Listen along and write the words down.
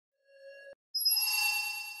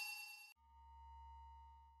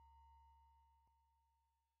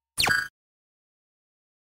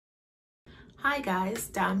Hi guys,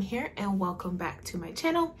 Dom here and welcome back to my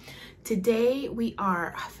channel. Today we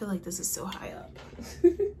are, I feel like this is so high up.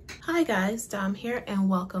 Hi guys, Dom here and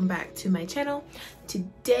welcome back to my channel.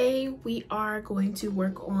 Today we are going to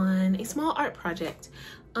work on a small art project.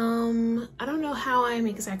 I don't know how I'm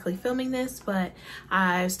exactly filming this, but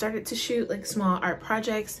I started to shoot like small art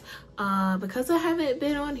projects because I haven't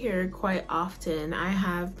been on here quite often. I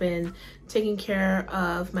have been taking care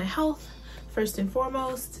of my health first and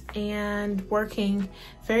foremost and working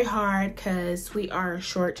very hard because we are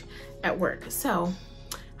short at work. So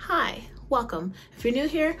hi, welcome. If you're new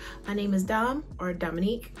here, my name is Dom or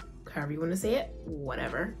Dominique, however you want to say it,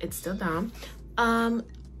 whatever, it's still Dom.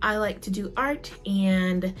 I like to do art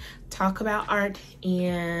and talk about art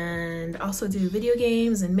and also do video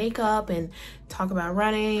games and makeup and talk about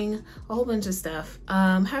running, a whole bunch of stuff.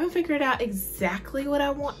 Haven't figured out exactly what I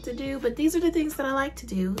want to do, but these are the things that I like to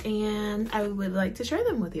do and I would like to share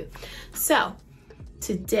them with you. So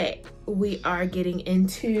today we are getting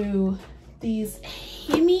into these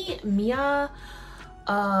HIMI Mia.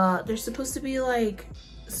 They're supposed to be like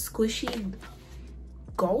squishy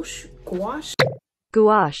gouache.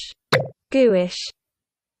 Gouache, gouache,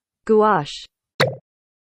 gouache.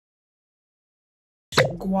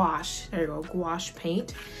 Gouache, there you go, gouache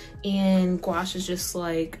paint. And gouache is just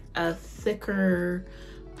like a thicker,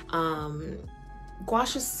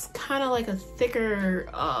 gouache is kind of like a thicker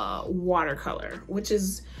watercolor, which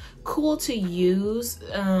is cool to use.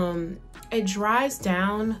 It dries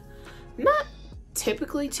down, not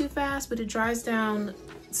typically too fast, but it dries down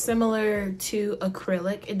similar to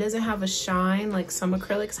acrylic. It doesn't have a shine like some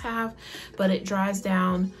acrylics have, but it dries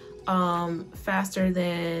down faster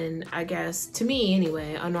than, I guess, to me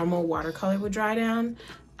anyway, a normal watercolor would dry down.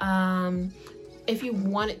 If you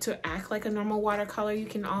want it to act like a normal watercolor, you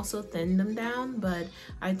can also thin them down, but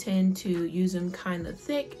I tend to use them kind of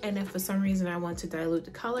thick, and if for some reason I want to dilute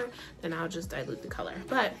the color, then I'll just dilute the color.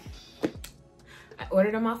 But I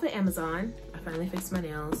ordered them off of Amazon. I finally fixed my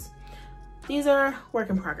nails. These are work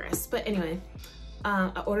in progress, but anyway,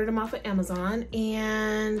 I ordered them off of Amazon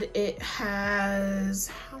and it has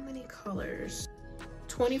how many colors?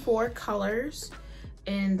 24 colors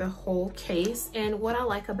in the whole case. And what I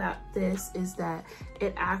like about this is that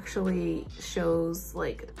it actually shows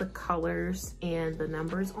like the colors and the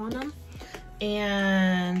numbers on them.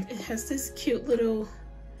 And it has this cute little,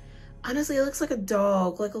 honestly, it looks like a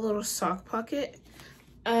dog, like a little sock pocket.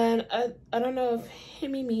 And I don't know if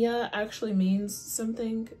HIMI Mia actually means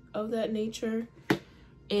something of that nature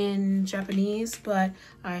in Japanese, but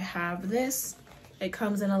I have this. It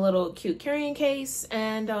comes in a little cute carrying case,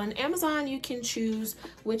 and on Amazon you can choose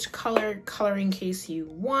which coloring case you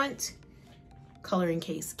want. Carrying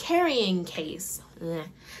case.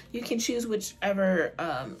 You can choose whichever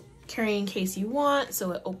carrying case you want.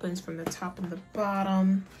 So it opens from the top and the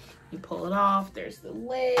bottom. You pull it off, there's the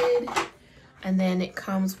lid. And then it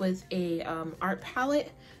comes with a art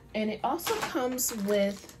palette, and it also comes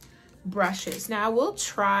with brushes. Now I will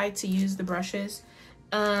try to use the brushes,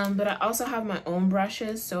 but I also have my own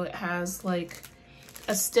brushes. So it has like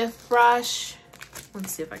a stiff brush.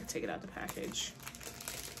 Let's see if I can take it out the package.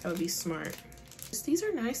 That would be smart. These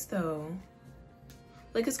are nice though.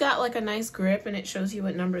 Like it's got like a nice grip and it shows you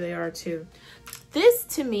what number they are too. This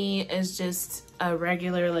to me is just a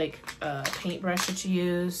regular like paintbrush that you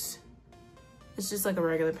use. It's just like a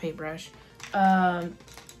regular paintbrush.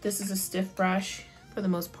 This is a stiff brush for the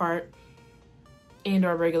most part, and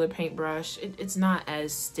our regular paintbrush. It's not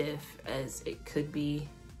as stiff as it could be.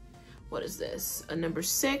 What is this? A number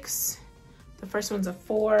 6. The first one's a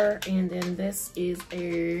 4, and then this is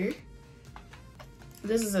a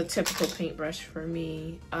typical paintbrush for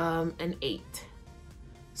me, an 8.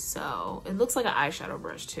 So it looks like an eyeshadow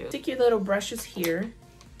brush too. Stick your little brushes here.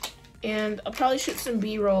 And I'll probably shoot some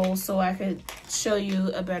B-roll so I could show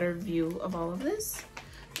you a better view of all of this.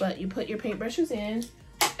 But you put your paintbrushes in,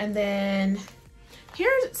 and then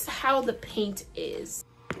here's how the paint is.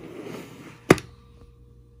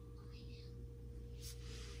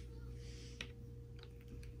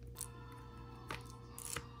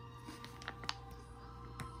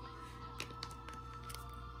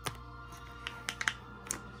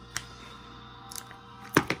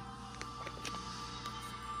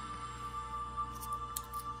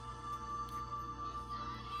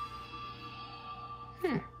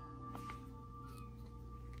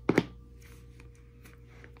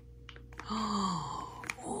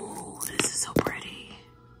 Oh, this is so pretty.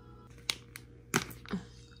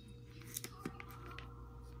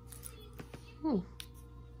 Oh.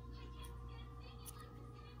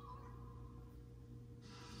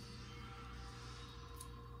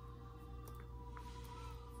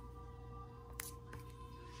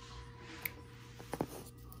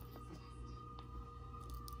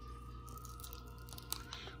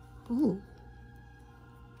 Ooh.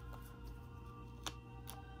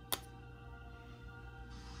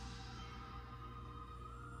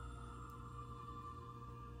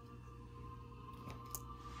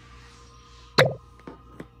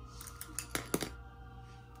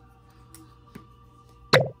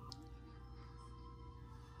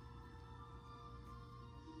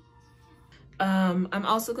 I'm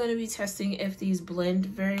also going to be testing if these blend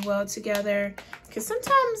very well together, because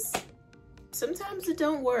sometimes it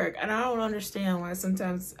don't work, and I don't understand why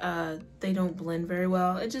sometimes they don't blend very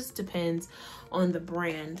well. It just depends on the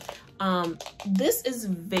brand. This is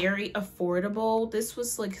very affordable. This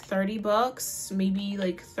was like 30 bucks, maybe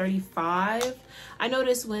like 35. I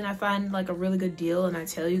notice when I find like a really good deal and I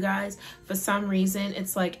tell you guys, for some reason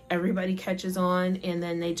it's like everybody catches on and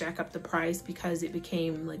then they jack up the price because it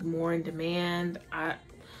became like more in demand. I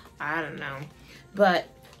don't know. But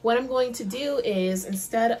what I'm going to do is,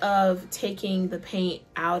 instead of taking the paint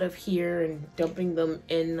out of here and dumping them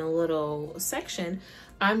in a little section,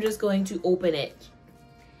 I'm just going to open it.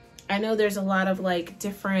 I know there's a lot of like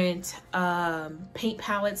different paint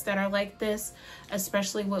palettes that are like this,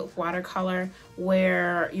 especially with watercolor,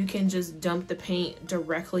 where you can just dump the paint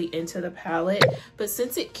directly into the palette. But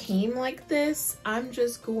since it came like this, I'm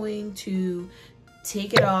just going to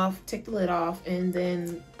take it off, take the lid off, and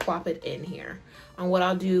then plop it in here. And what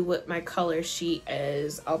I'll do with my color sheet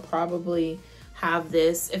is I'll probably have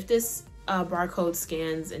this, if this barcode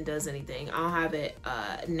scans and does anything, I'll have it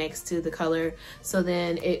next to the color, so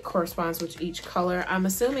then it corresponds with each color. I'm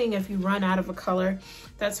assuming if you run out of a color,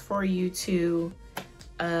 that's for you to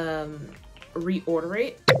reorder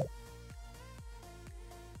it.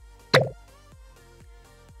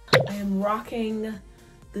 I am rocking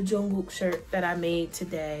the GOUACHE shirt that I made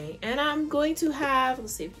today, and I'm going to have,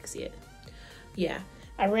 let's see if you can see it. Yeah,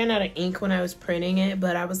 I ran out of ink when I was printing it,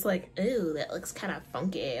 but I was like, ooh, that looks kind of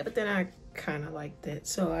funky. But then I kind of liked it,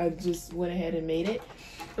 so I just went ahead and made it.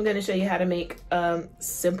 I'm going to show you how to make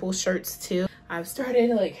simple shirts too. I've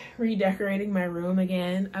started like redecorating my room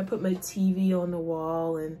again. I put my TV on the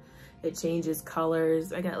wall and it changes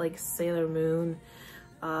colors. I got like Sailor Moon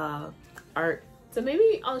art. So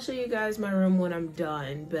maybe I'll show you guys my room when I'm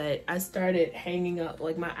done, but I started hanging up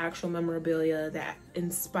like my actual memorabilia that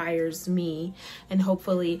inspires me, and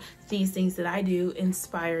hopefully these things that I do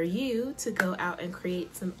inspire you to go out and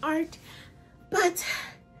create some art. But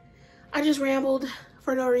I just rambled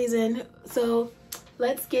for no reason, so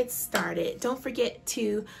let's get started. Don't forget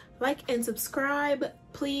to like and subscribe.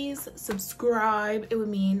 Please subscribe. It would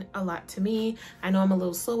mean a lot to me. I know I'm a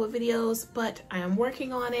little slow with videos, but I am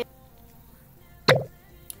working on it.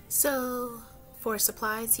 So for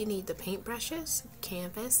supplies, you need the paintbrushes,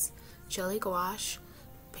 canvas, jelly gouache,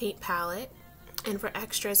 paint palette, and for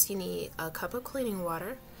extras you need a cup of cleaning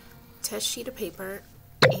water, test sheet of paper,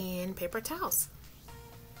 and paper towels.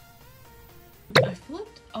 I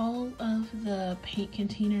flipped all of the paint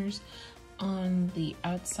containers on the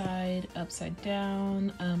outside upside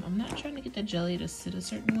down. I'm not trying to get the jelly to sit a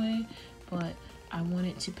certain way, but I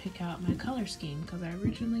wanted to pick out my color scheme because I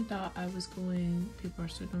originally thought I was going, people are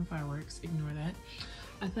slipping fireworks, ignore that.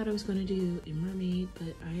 I thought I was going to do a mermaid,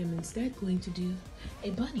 but I am instead going to do a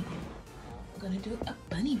bunny. I'm going to do a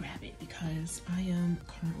bunny rabbit because I am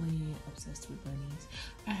currently obsessed with bunnies.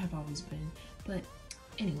 I have always been, but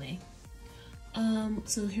anyway.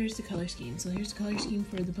 So here's the color scheme. So here's the color scheme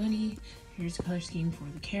for the bunny, here's the color scheme for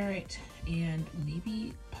the carrot, and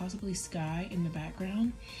maybe possibly sky in the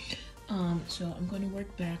background. So I'm going to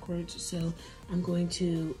work backwards. So I'm going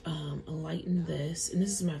to lighten this, and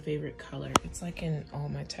this is my favorite color. It's like in all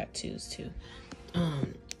my tattoos too.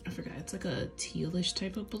 I forgot, it's like a tealish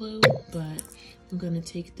type of blue, but I'm going to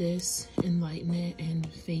take this and lighten it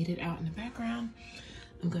and fade it out in the background.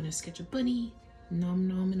 I'm going to sketch a bunny,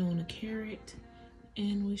 nom-nomming on a carrot,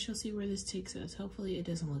 and we shall see where this takes us. Hopefully it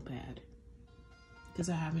doesn't look bad, because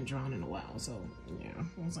I haven't drawn in a while, so yeah,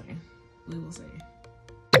 we'll see. We will see.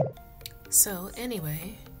 So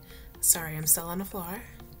anyway, sorry, I'm still on the floor.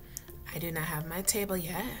 I do not have my table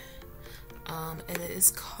yet. It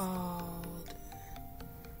is called,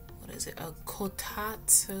 what is it, a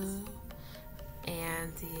kotatsu,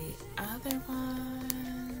 and the other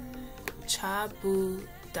one,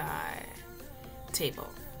 chabudai table.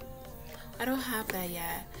 I don't have that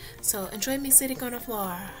yet, so enjoy me sitting on the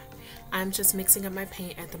floor. I'm just mixing up my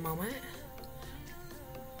paint at the moment,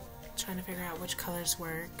 trying to figure out which colors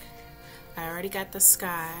work. I already got the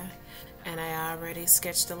sky, and I already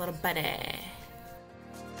sketched a little bunny.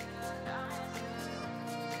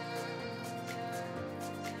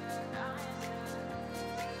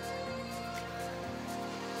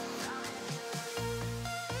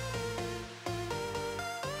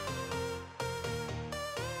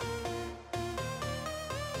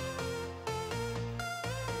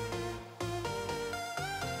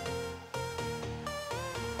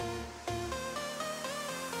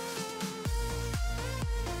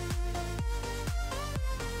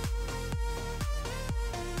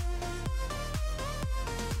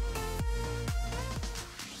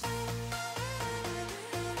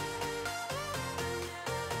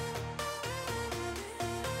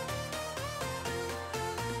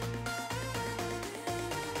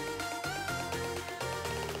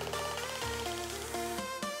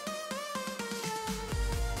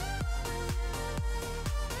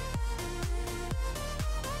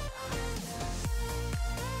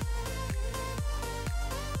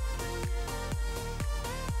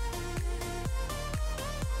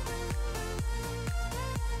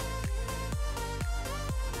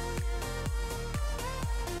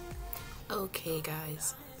 Okay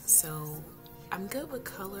guys, so I'm good with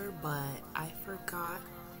color, but I forgot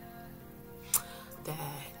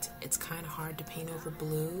that it's kind of hard to paint over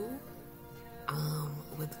blue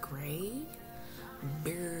with gray,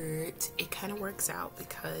 but it kind of works out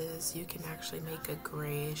because you can actually make a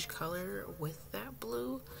grayish color with that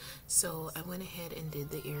blue. So I went ahead and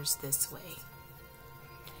did the ears this way.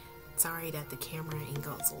 Sorry that the camera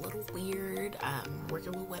angle's a little weird. I'm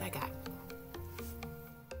working with what I got.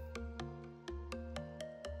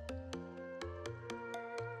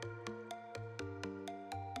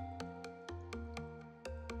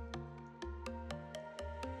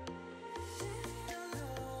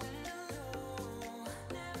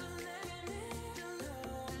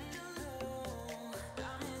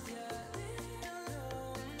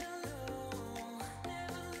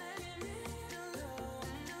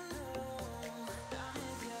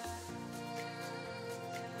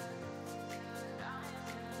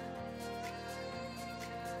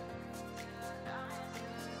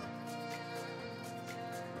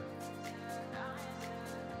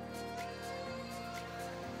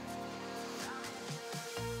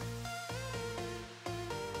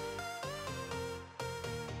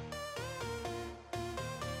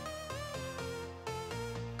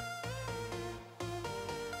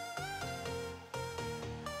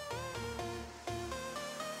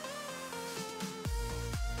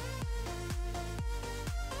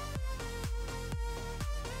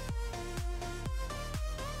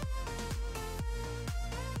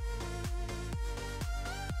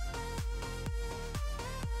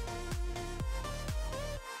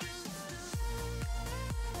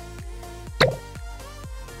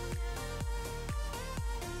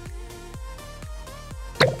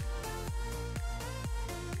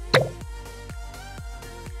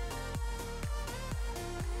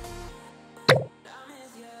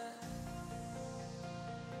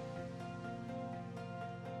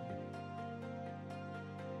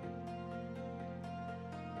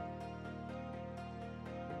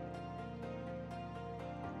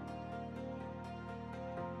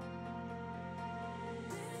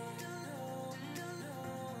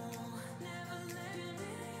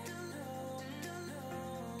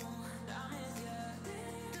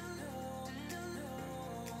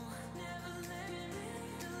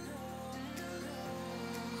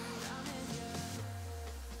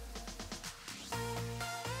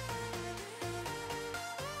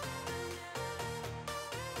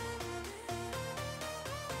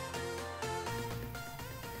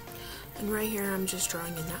 And right here, I'm just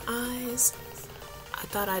drawing in the eyes. I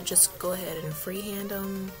thought I'd just go ahead and freehand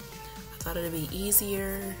them. I thought it'd be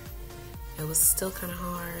easier. It was still kind of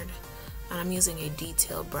hard. And I'm using a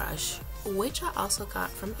detail brush, which I also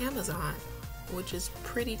got from Amazon, which is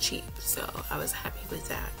pretty cheap. So I was happy with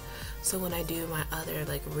that. So when I do my other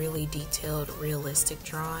like really detailed, realistic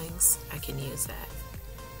drawings, I can use that.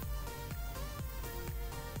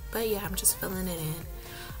 But yeah, I'm just filling it in.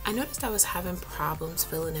 I noticed I was having problems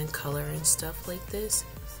filling in color and stuff like this,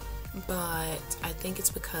 but I think it's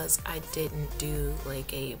because I didn't do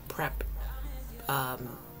like a prep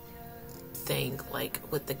thing like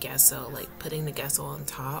with the gesso, like putting the gesso on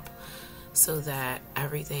top so that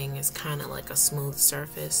everything is kind of like a smooth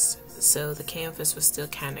surface. So the canvas was still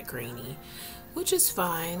kind of grainy, which is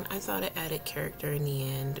fine. I thought it added character in the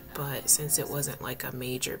end, but since it wasn't like a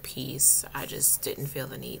major piece, I just didn't feel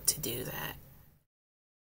the need to do that.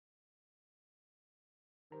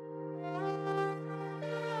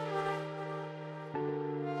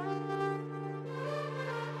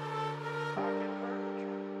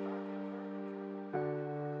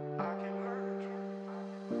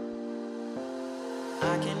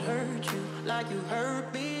 I can hurt you like you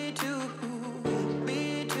hurt me too,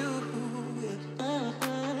 me too.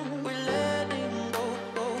 We're letting go,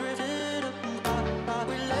 drifting apart.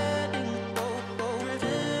 We're letting go,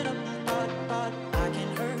 drifting apart. I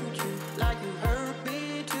can hurt you like you hurt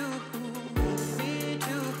me too, me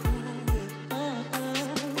too.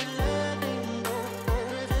 We're letting go,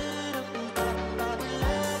 drifting apart. We're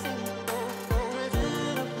letting go,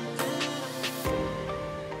 drifting apart.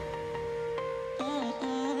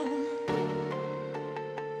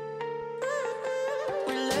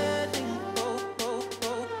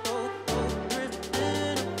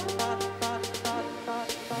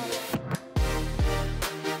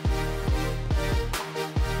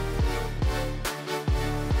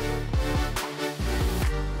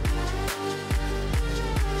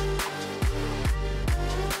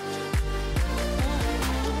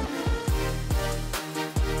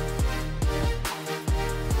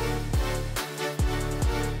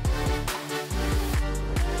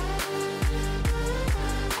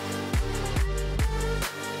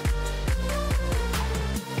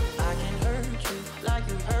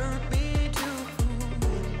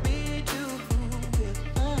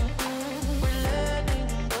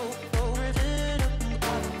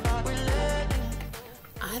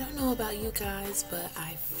 you guys, but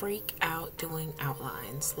I freak out doing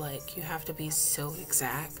outlines. Like, you have to be so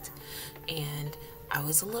exact, and I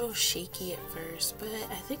was a little shaky at first, but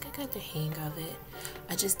I think I got the hang of it.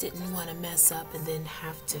 I just didn't want to mess up and then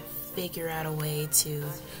have to figure out a way to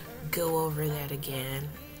go over that again.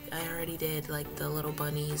 I already did like the little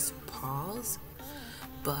bunny's paws,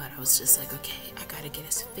 but I was just like, okay, I gotta get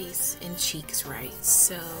his face and cheeks right.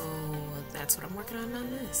 So that's what I'm working on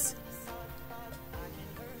this.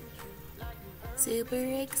 Super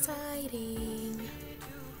exciting.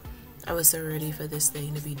 I was so ready for this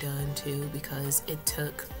thing to be done too, because it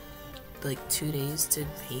took like 2 days to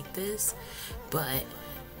paint this, but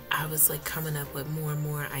I was like coming up with more and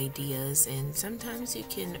more ideas, and sometimes you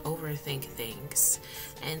can overthink things.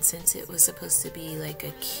 And since it was supposed to be like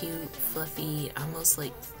a cute, fluffy, almost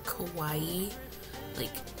like kawaii,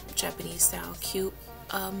 like Japanese style cute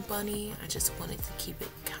bunny, I just wanted to keep it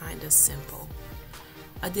kind of simple.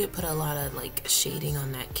 I did put a lot of like shading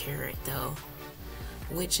on that carrot though,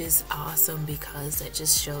 which is awesome because that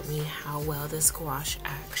just showed me how well this gouache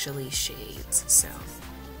actually shades. So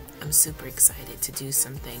I'm super excited to do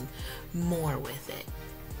something more with it.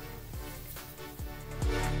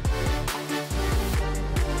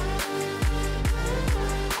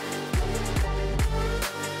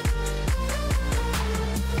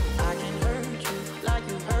 I can hurt you like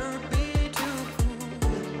you hurt me too.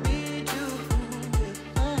 Me too.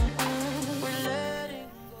 We're letting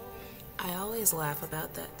I always laugh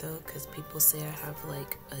about that though, because people say I have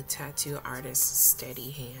like a tattoo artist's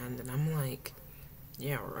steady hand, and I'm like,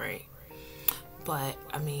 yeah, right. But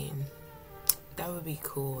I mean, that would be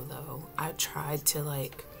cool though. I tried to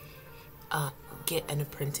like get an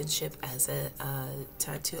apprenticeship as a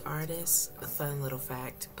tattoo artist. A fun little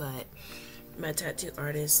fact, but my tattoo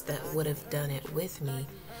artist that would have done it with me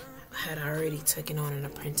had already taken on an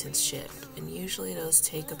apprenticeship, and usually those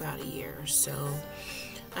take about a year, so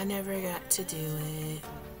I never got to do it.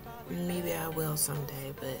 Maybe I will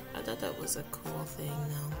someday, but I thought that was a cool thing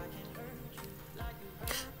though.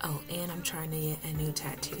 Oh, and I'm trying to get a new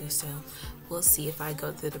tattoo, so we'll see if I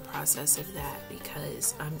go through the process of that,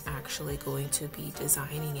 because I'm actually going to be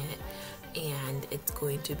designing it, and it's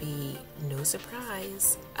going to be, no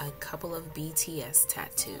surprise, a couple of BTS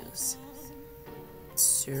tattoos.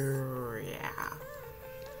 So yeah,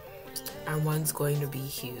 and one's going to be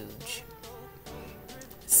huge.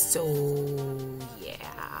 So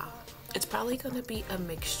yeah, it's probably going to be a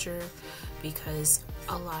mixture, because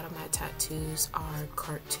a lot of my tattoos are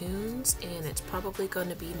cartoons, and it's probably going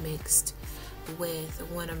to be mixed with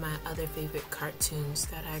one of my other favorite cartoons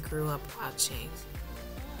that I grew up watching.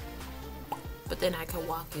 But then I can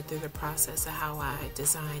walk you through the process of how I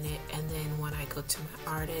design it, and then when I go to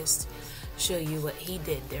my artist, show you what he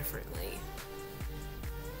did differently.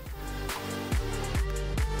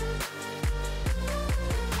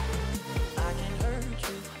 I can hurt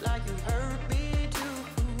you like you hurt me too.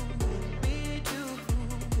 Me too.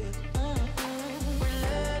 We're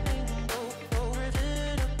letting go, rip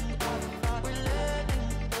it up. We're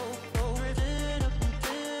letting go, rip it up.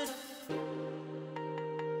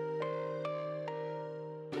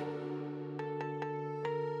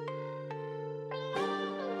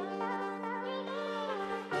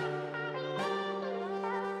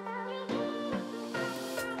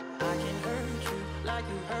 I can hurt you like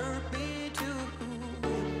you hurt me too.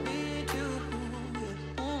 Me too.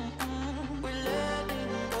 We're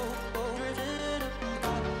letting go, rip it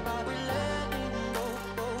up. We're letting go,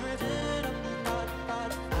 rip it up.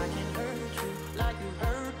 I can hurt you like you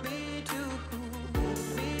hurt me too.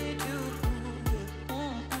 Me too.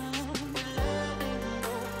 We're letting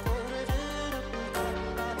go, rip it up.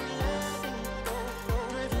 We're letting go,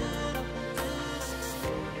 rip it up.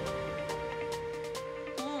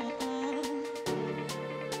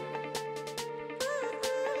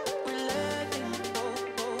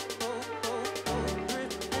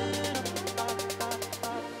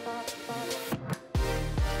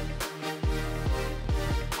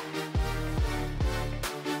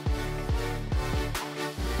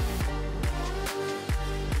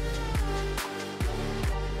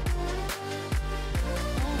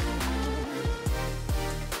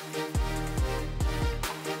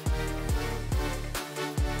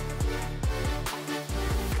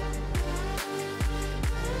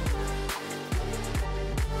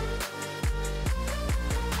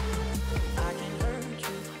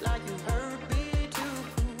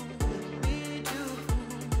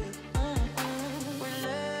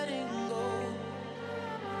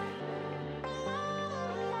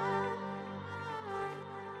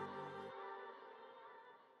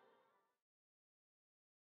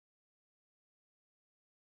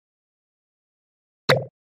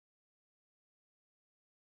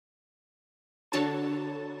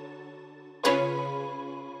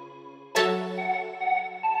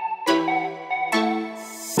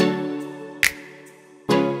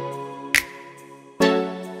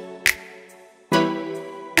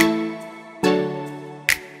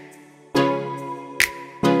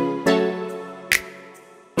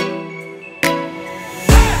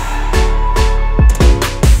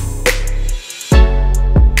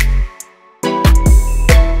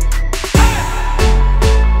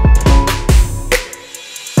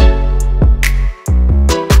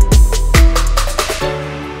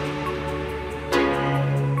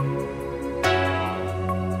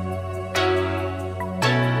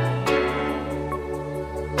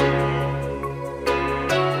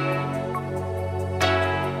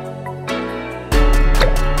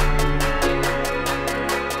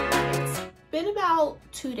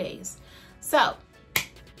 2 days. So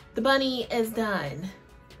the bunny is done.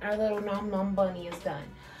 Our little nom nom bunny is done.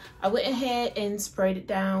 I went ahead and sprayed it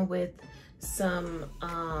down with some,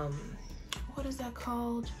 what is that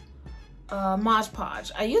called? Mod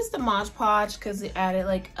Podge. I used the Mod Podge because it added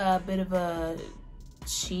like a bit of a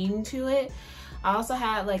sheen to it. I also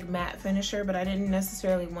had like matte finisher, but I didn't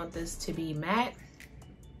necessarily want this to be matte.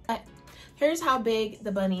 But here's how big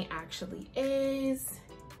the bunny actually is.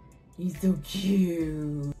 He's so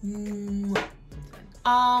cute.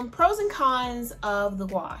 Pros and cons of the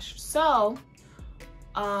gouache. So,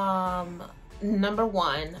 number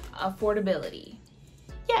one, affordability.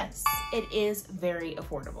 Yes, it is very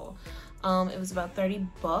affordable. It was about 30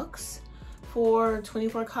 bucks for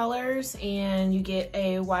 24 colors, and you get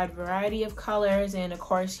a wide variety of colors, and of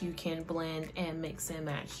course you can blend and mix and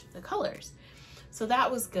match the colors. So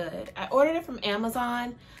that was good. I ordered it from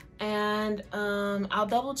Amazon, and I'll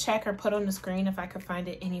double check or put on the screen if I could find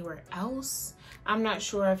it anywhere else. I'm not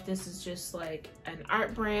sure if this is just like an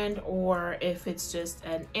art brand or if it's just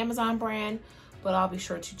an Amazon brand, but I'll be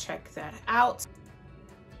sure to check that out.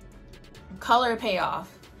 Color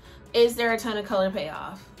payoff. Is there a ton of color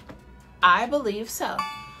payoff? I believe so.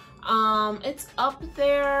 It's up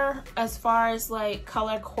there as far as like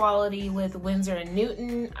color quality with Winsor &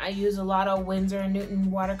 Newton. I use a lot of Winsor & Newton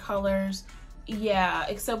watercolors. Yeah,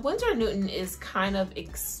 except Winsor & Newton is kind of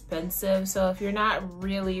expensive. So if you're not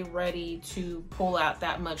really ready to pull out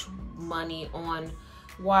that much money on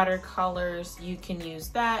watercolors, you can use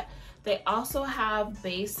that. They also have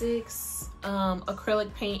basics,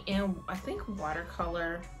 acrylic paint, and I think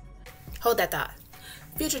watercolor. Hold that thought.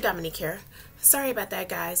 Future Dominique here. Sorry about that,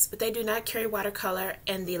 guys, but they do not carry watercolor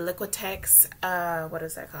and the Liquitex, what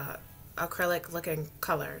is that called? Acrylic looking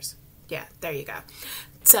colors. Yeah, there you go.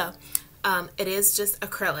 So, it is just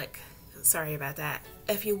acrylic. Sorry about that.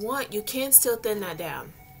 If you want, you can still thin that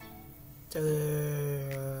down. So,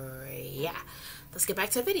 yeah. Let's get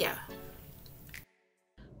back to the video.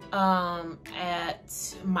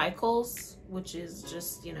 At Michael's, which is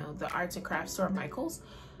just, you know, the arts and crafts store, Michael's.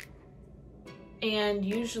 And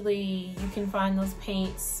usually you can find those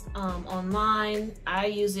paints online. I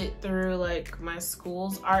use it through like my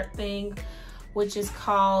school's art thing, which is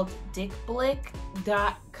called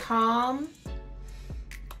dickblick.com.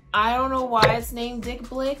 I don't know why it's named Dick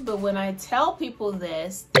Blick, but when I tell people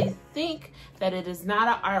this, they think that it is not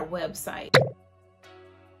an art website.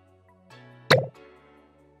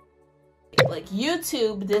 Like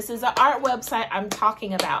YouTube, this is an art website I'm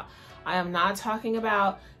talking about. I am not talking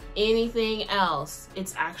about anything else.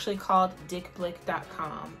 It's actually called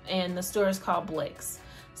dickblick.com, and the store is called Blick's.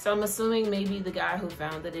 So I'm assuming maybe the guy who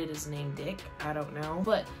founded it is named Dick. I don't know.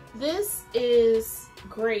 But this is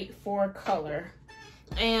great for color,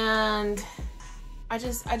 and I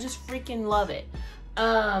just freaking love it.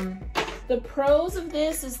 The pros of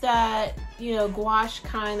this is that, you know, gouache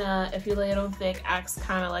kind of, if you lay it on thick, acts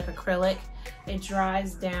kind of like acrylic. It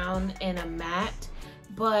dries down in a matte,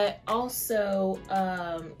 but also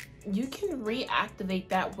you can reactivate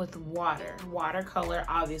that with water. Watercolor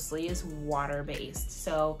obviously is water-based,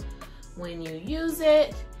 so when you use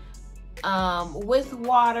it with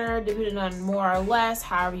water, depending on more or less,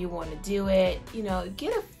 however you want to do it, you know,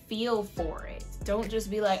 get a feel for it. Don't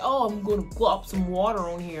just be like, oh, I'm gonna glop some water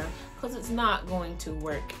on here, because it's not going to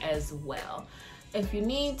work as well. If you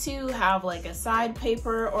need to have like a side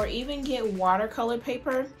paper or even get watercolor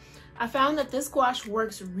paper, I found that this gouache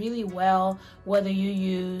works really well whether you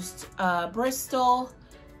used Bristol,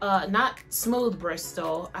 not smooth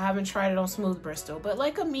Bristol. I haven't tried it on smooth Bristol, but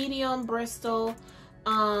like a medium Bristol,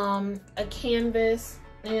 a canvas.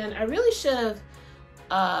 And I really should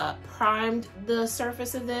have primed the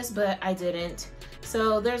surface of this, but I didn't.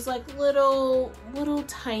 So there's like little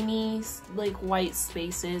tiny like white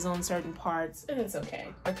spaces on certain parts, and it's okay.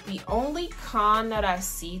 But the only con that I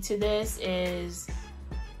see to this is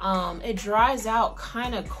it dries out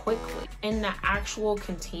kind of quickly. In the actual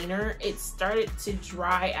container, it started to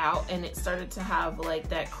dry out and it started to have like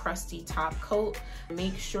that crusty top coat.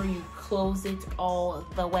 Make sure you close it all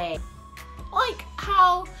the way. Like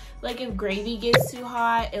how, like if gravy gets too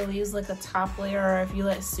hot, it leaves like a top layer, or if you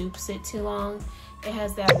let soup sit too long, it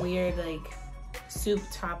has that weird like soup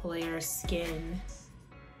top layer skin.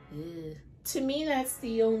 Ugh. To me, that's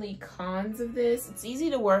the only cons of this. It's easy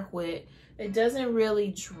to work with. It doesn't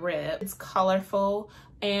really drip. It's colorful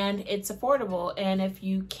and it's affordable. And if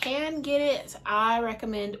you can get it, I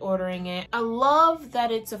recommend ordering it. I love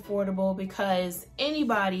that it's affordable because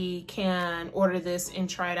anybody can order this and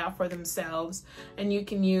try it out for themselves. And you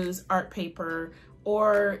can use art paper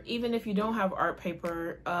Or even if you don't have art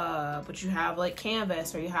paper, but you have like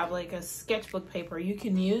canvas or you have like a sketchbook paper, you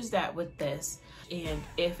can use that with this. And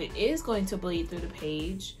if it is going to bleed through the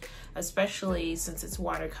page, especially since it's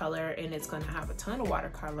watercolor and it's going to have a ton of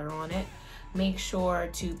watercolor on it, make sure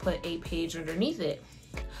to put a page underneath it.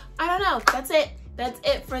 I don't know, that's it. That's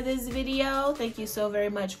it for this video. Thank you so very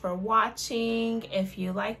much for watching. If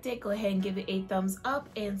you liked it, go ahead and give it a thumbs up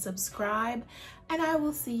and subscribe. And I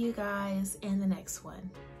will see you guys in the next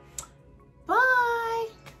one. Bye.